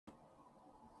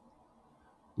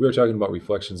We are talking about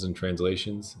reflections and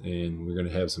translations, and we're going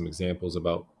to have some examples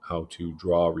about how to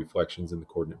draw reflections in the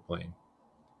coordinate plane.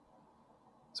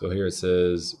 So here it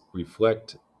says,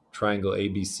 reflect triangle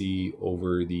ABC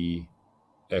over the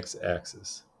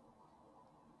x-axis.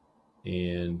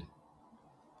 And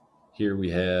here we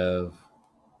have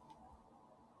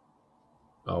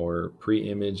our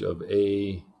pre-image of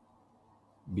A,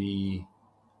 B,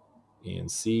 and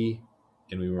C,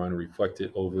 and we want to reflect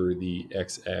it over the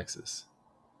x-axis.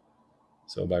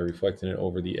 So by reflecting it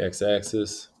over the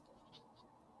x-axis,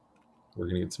 we're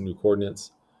going to get some new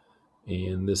coordinates,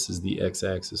 and this is the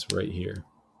x-axis right here.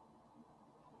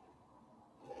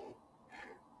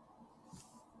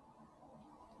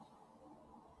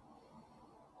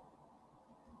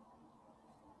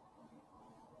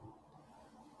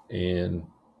 And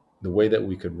the way that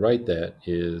we could write that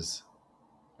is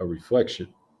a reflection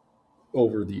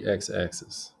over the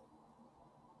x-axis.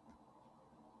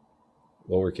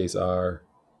 Lowercase r,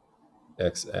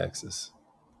 x-axis.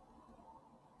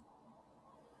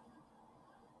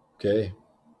 Okay.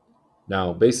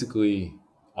 Now, basically,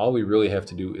 all we really have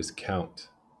to do is count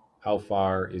how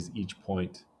far is each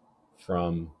point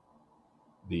from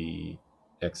the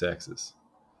x-axis.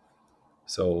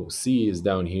 So C is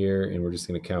down here, and we're just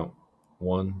going to count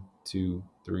 1, 2,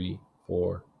 3,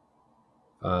 4,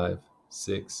 5,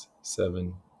 6,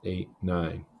 7, 8,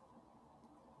 9.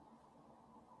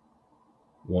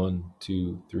 1,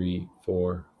 2, 3,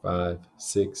 4, 5,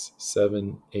 6,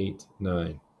 7, 8,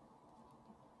 9.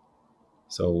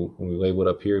 So when we label it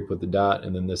up here, we put the dot,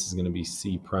 and then this is going to be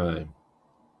C prime.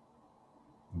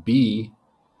 B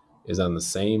is on the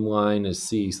same line as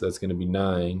C, so that's going to be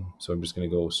 9. So I'm just going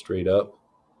to go straight up,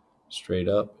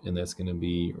 and that's going to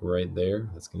be right there.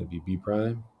 That's going to be B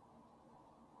prime.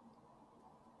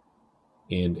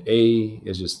 And A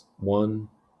is just 1,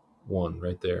 1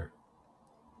 right there.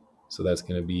 So that's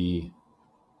going to be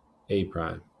A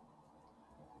prime.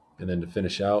 And then to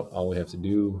finish out, all we have to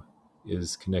do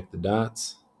is connect the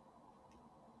dots.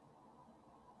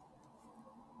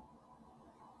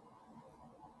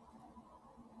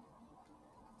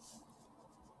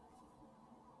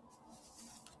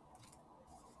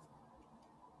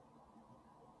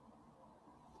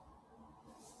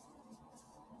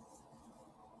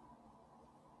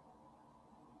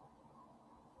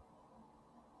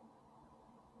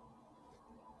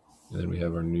 And then we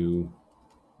have our new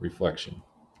reflection.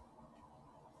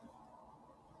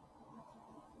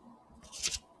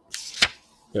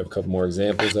 We have a couple more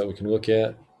examples that we can look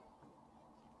at.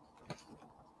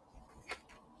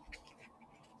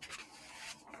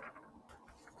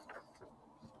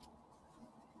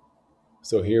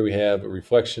 So here we have a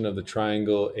reflection of the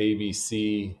triangle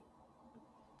ABC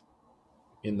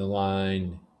in the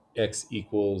line x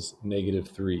equals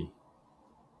 -3.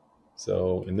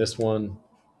 So in this one,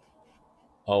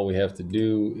 all we have to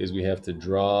do is we have to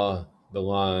draw the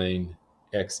line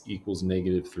x equals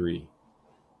 -3.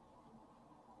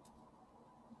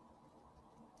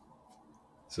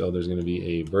 So there's going to be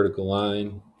a vertical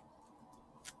line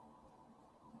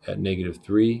at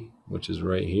 -3, which is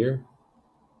right here.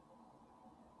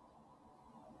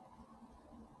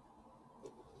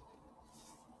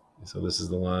 So this is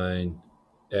the line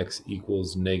x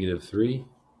equals -3.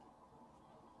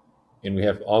 And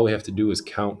all we have to do is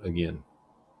count again.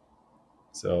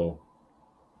 So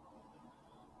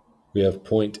we have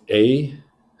point A,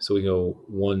 so we go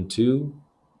 1, 2,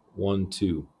 1,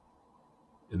 2,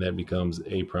 and that becomes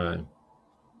A prime.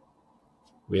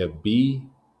 We have B,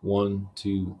 1,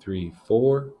 2, 3,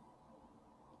 4,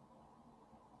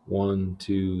 1,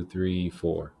 2, 3,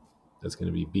 4. That's going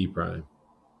to be B prime.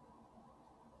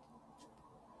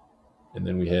 And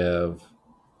then we have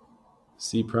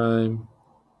C prime,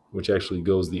 which actually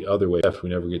goes the other way. We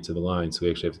never get to the line, so we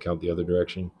actually have to count the other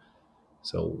direction.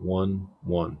 So 1,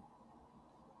 1.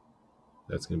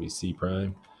 That's going to be C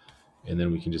prime. And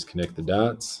then we can just connect the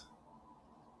dots.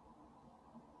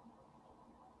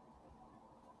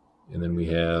 And then we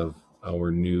have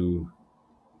our new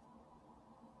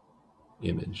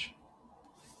image.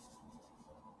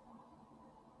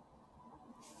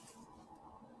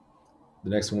 The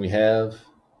next one we have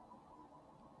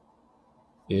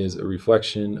is a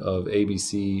reflection of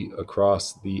ABC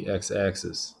across the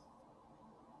x-axis.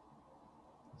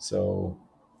 So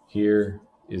here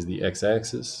is the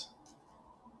x-axis,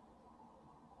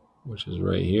 which is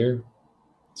right here.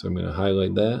 So I'm going to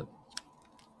highlight that.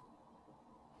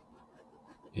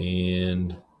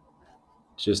 And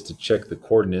just to check the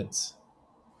coordinates,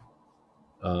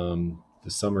 the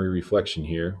summary reflection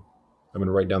here, I'm going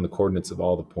to write down the coordinates of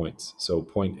all the points. So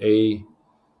point A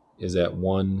is at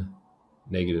 1,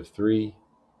 -3.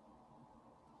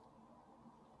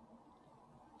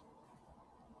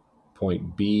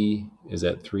 point B is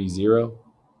at 3, 0.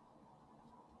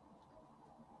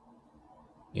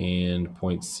 And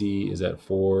point C is at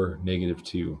 4,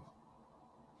 -2.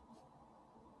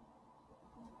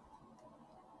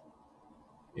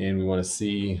 And we want to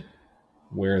see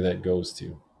where that goes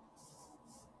to.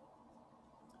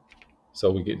 So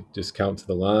we could just count to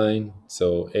the line.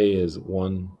 So A is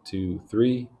 1, 2,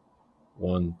 3,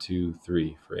 1, 2,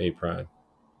 3 for A prime.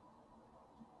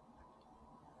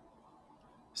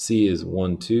 C is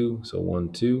 1, 2, so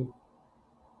 1, 2,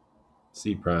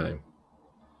 C prime.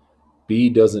 B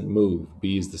doesn't move.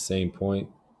 B is the same point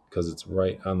because it's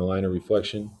right on the line of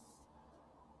reflection.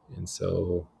 And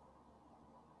so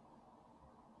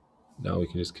now we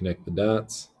can just connect the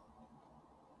dots.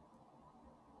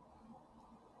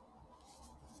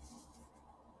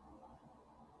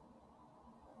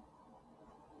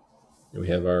 And we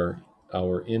have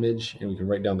our image, and we can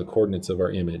write down the coordinates of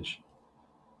our image.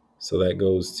 So that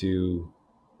goes to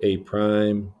A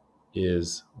prime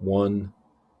is 1,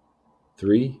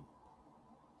 3.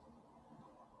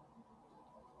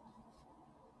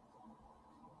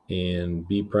 And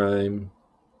B prime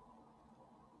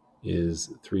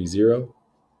is 3, 0.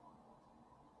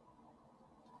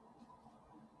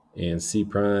 And C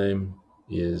prime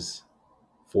is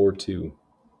 4, 2.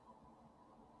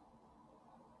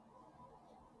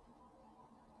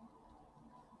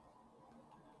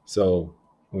 So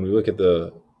when we look at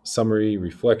the summary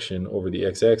reflection over the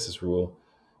x-axis rule,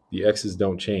 the x's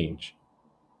don't change.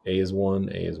 A is 1,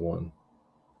 A is 1,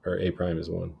 or A prime is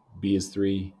 1. B is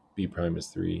 3, B prime is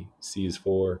 3. C is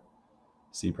 4,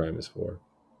 C prime is 4.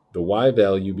 The y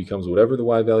value becomes whatever the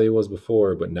y value was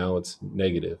before, but now it's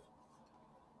negative.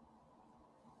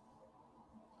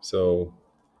 So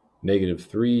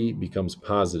 -3 becomes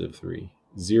 +3.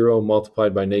 0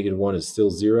 multiplied by -1 is still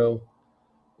 0,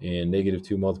 and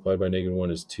 -2 multiplied by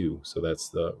 -1 is 2. So that's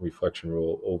the reflection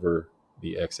rule over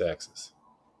the x-axis.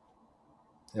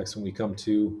 Next one we come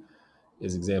to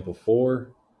is example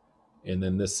 4, and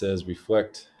then this says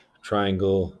reflect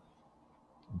triangle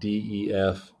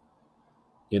DEF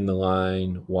in the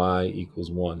line y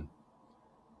equals 1.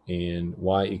 And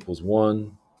y equals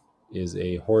 1 is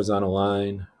a horizontal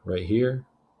line right here.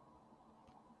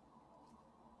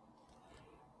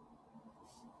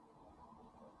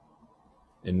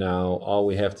 And now all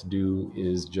we have to do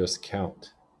is just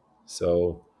count.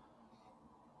 So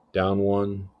down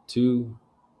 1, 2,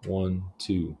 1,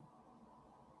 2.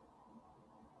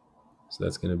 So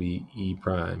that's going to be E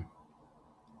prime.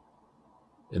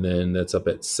 And then that's up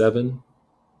at 7.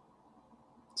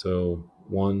 So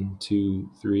 1, 2,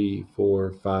 3,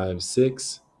 4, 5,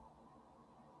 6.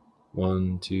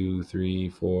 1, 2, 3,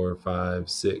 4, 5,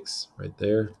 6 right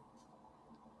there.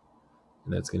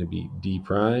 And that's going to be D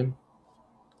prime.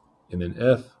 And then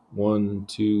F, 1,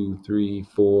 2, 3,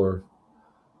 4.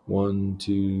 1,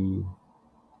 2,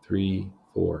 3,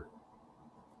 4.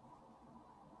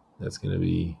 That's going to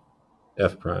be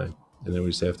F prime. And then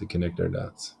we just have to connect our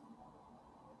dots.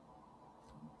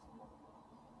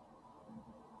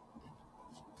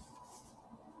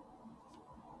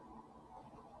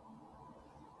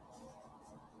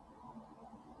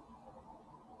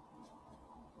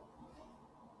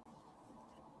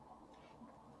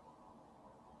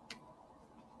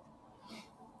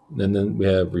 And then we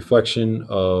have reflection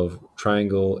of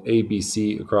triangle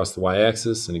ABC across the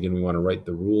y-axis. And again, we want to write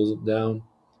the rules down.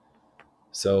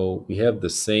 So we have the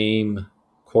same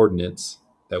coordinates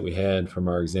that we had from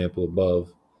our example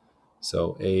above.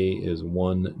 So A is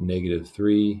 1,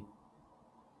 -3.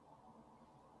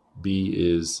 B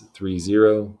is 3,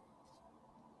 0.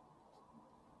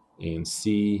 And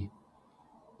C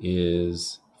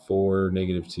is 4,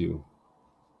 -2.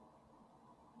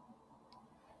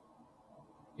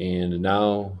 And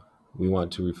now we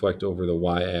want to reflect over the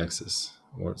y-axis.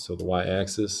 So the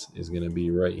y-axis is going to be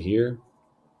right here.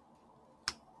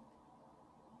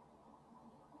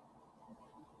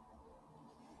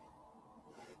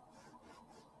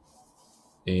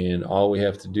 And all we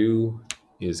have to do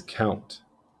is count.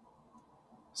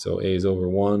 So A is over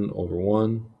 1 over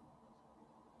 1.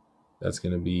 That's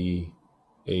going to be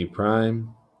A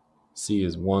prime. C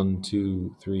is 1,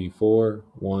 2, 3, 4.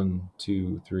 1,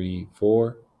 2, 3,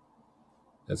 4.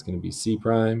 That's going to be C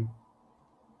prime.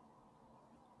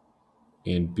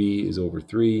 And B is over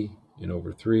 3 and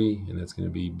over 3, and that's going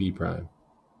to be B prime.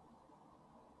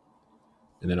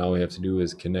 And then all we have to do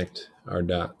is connect our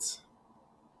dots.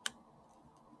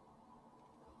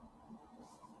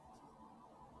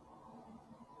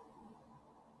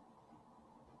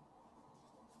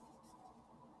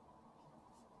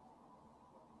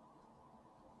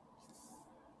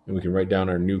 And we can write down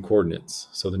our new coordinates.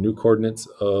 So the new coordinates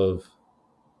of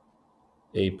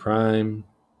A prime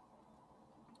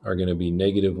are going to be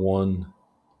 -1,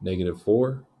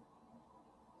 -4.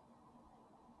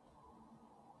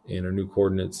 And our new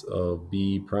coordinates of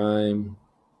B prime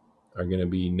are going to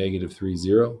be -3,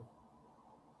 0.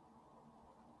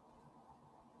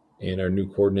 And our new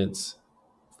coordinates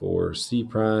for C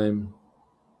prime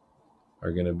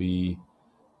are going to be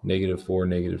 -4,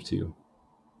 -2.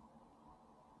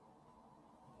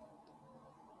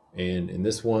 And in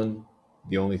this one,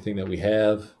 the only thing that we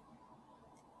have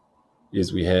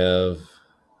is we have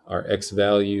our x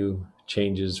value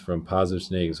changes from positive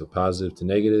to negative. So positive to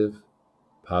negative,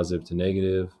 positive to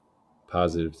negative,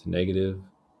 positive to negative.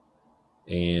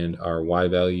 And our y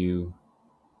value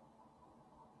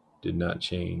did not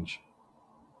change.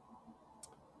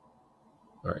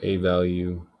 Our a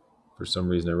value, for some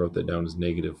reason I wrote that down as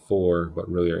 -4, but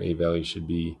really our a value should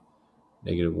be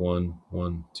 -1,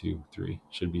 1, 2, 3.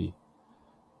 Should be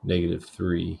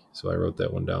 -3. So I wrote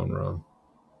that one down wrong.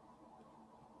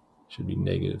 Should be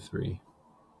 -3.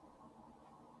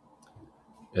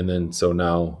 And then, so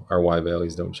now our y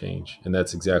values don't change. And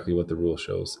that's exactly what the rule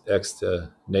shows. X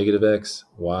to -x,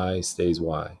 y stays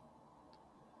y.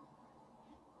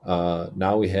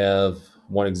 Now we have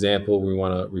one example. We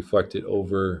want to reflect it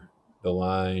over the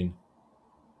line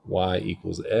y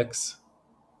equals x.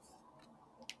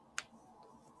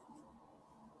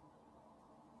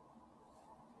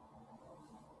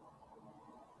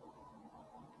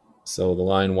 So the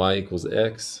line y equals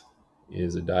x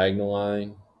is a diagonal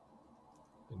line.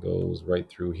 It goes right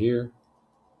through here.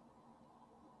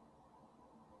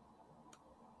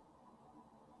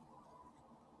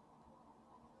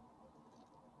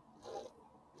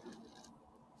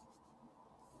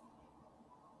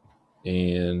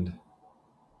 And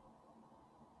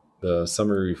the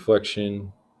summary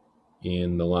reflection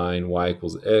in the line y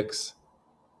equals x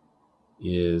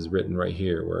is written right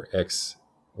here, where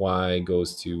y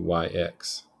goes to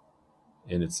yx.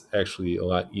 And it's actually a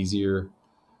lot easier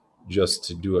just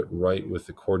to do it right with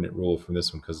the coordinate rule from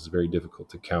this one, because it's very difficult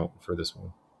to count for this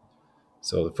one.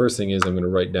 So the first thing is I'm going to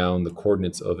write down the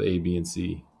coordinates of A, B, and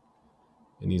C.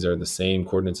 And these are the same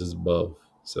coordinates as above.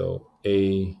 So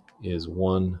A is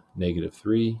 1,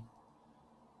 -3.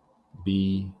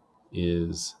 B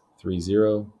is 3,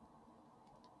 0.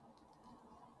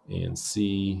 And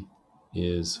C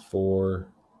is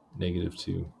 4,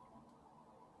 -2.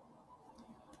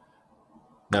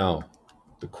 Now,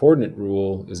 the coordinate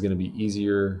rule is going to be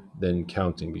easier than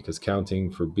counting, because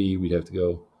counting for B, we'd have to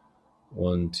go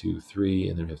 1, 2, 3,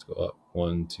 and then we have to go up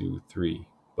 1, 2, 3.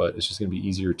 But it's just going to be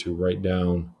easier to write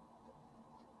down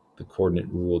the coordinate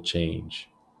rule change.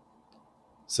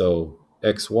 So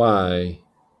xy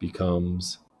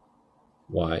becomes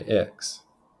yx.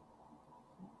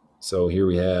 So here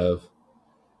we have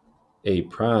a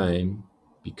prime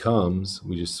becomes,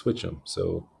 we just switch them.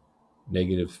 So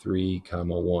 -3,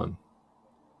 1.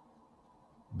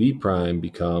 B prime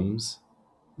becomes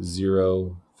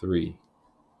 0, 3.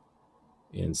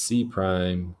 And C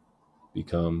prime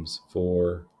becomes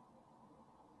 4,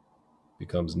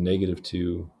 becomes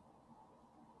 -2,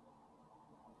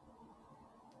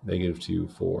 -2,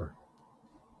 4.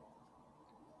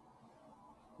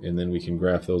 And then we can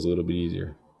graph those a little bit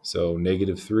easier. So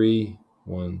 -3,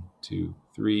 1, 2,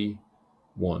 3,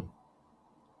 1.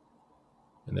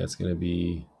 And that's going to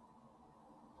be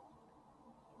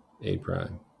A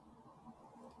prime.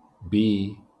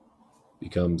 B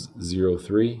becomes 0,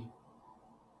 3,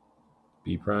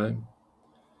 B prime.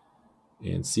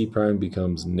 And C prime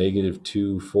becomes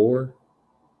 -2, 4.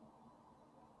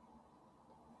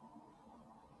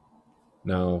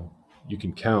 Now you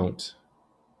can count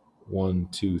 1,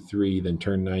 2, 3, then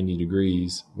turn 90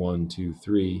 degrees. 1, 2,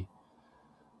 3.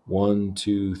 1,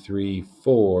 2, 3,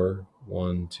 4.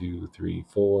 1, 2, 3,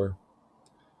 4.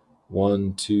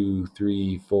 1, 2,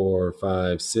 3, 4,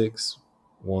 5, 6.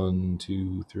 1,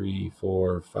 2, 3,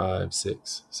 4, 5,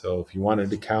 6. So if you wanted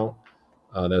to count,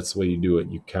 that's the way you do it.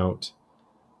 You count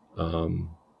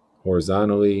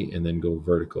horizontally and then go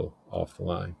vertical off the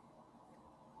line.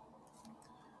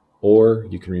 Or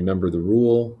you can remember the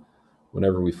rule.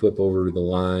 Whenever we flip over to the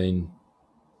line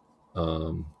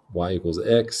y equals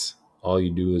x, all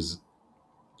you do is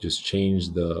just change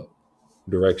the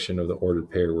direction of the ordered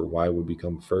pair, where y would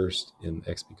become first and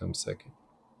x becomes second.